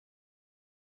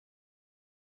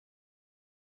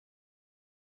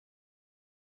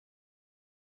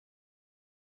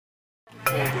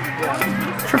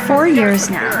For 4 years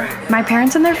now, my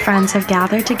parents and their friends have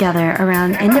gathered together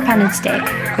around Independence Day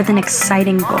with an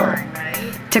exciting goal: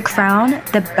 to crown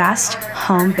the best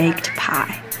home-baked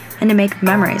pie and to make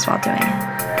memories while doing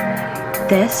it.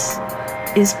 This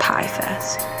is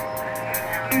PieFest.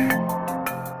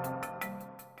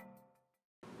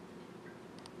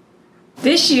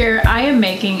 This year I am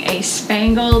making a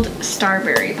spangled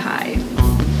starberry pie,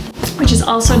 which is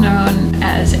also known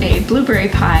as a blueberry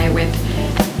pie with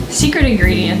secret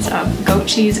ingredients of goat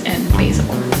cheese and basil.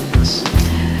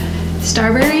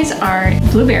 Starberries are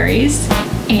blueberries,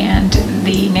 and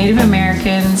the Native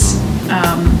Americans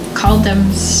called them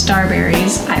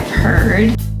starberries, I've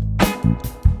heard.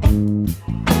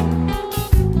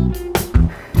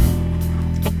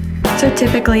 So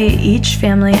typically each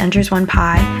family enters one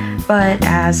pie, but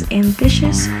as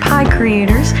ambitious pie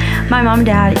creators, my mom and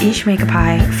dad each make a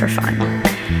pie for fun.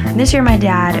 This year my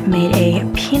dad made a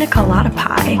pina colada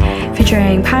pie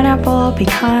featuring pineapple,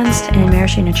 pecans, and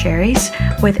maraschino cherries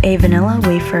with a vanilla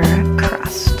wafer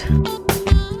crust.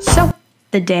 So,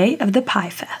 the day of the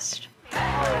PieFest.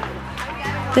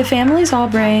 The families all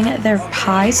bring their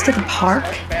pies to the park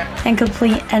and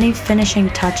complete any finishing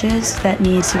touches that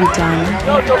needs to be done.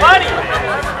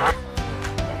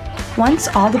 Once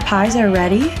all the pies are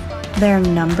ready, they're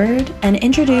numbered and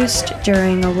introduced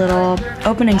during a little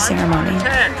opening ceremony.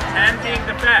 10 being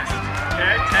the best.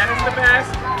 Okay, 10 is the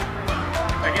best.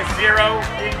 I guess 0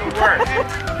 being the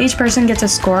worst. Each person gets a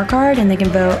scorecard and they can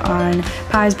vote on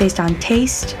pies based on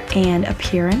taste and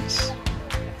appearance.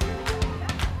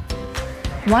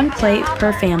 One plate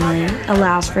per family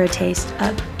allows for a taste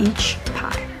of each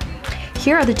pie.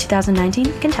 Here are the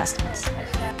 2019 contestants.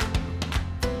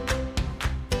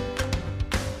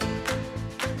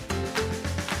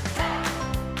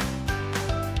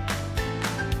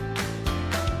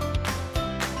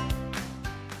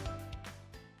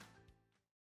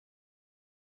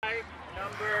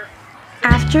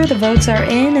 After the votes are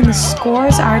in and the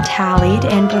scores are tallied,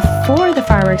 and before the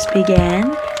fireworks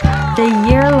begin, the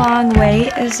year-long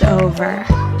wait is over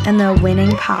and the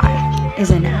winning pie is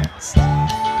announced.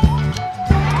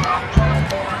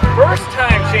 First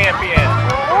time champion.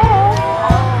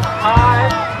 Pie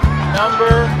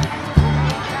number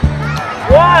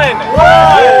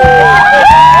 1.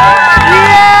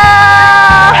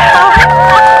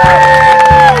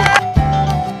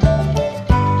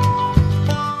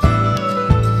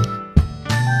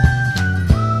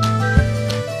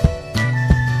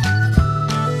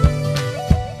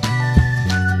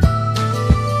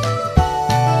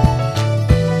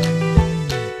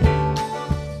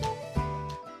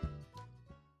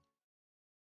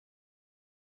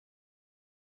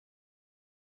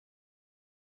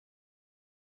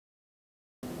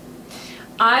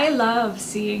 I love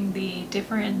seeing the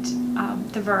different,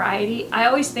 the variety. I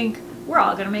always think we're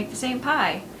all gonna make the same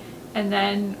pie. And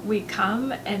then we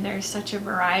come and there's such a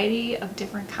variety of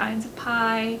different kinds of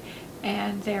pie,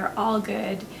 and they're all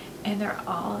good and they're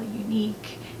all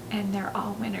unique and they're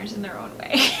all winners in their own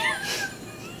way.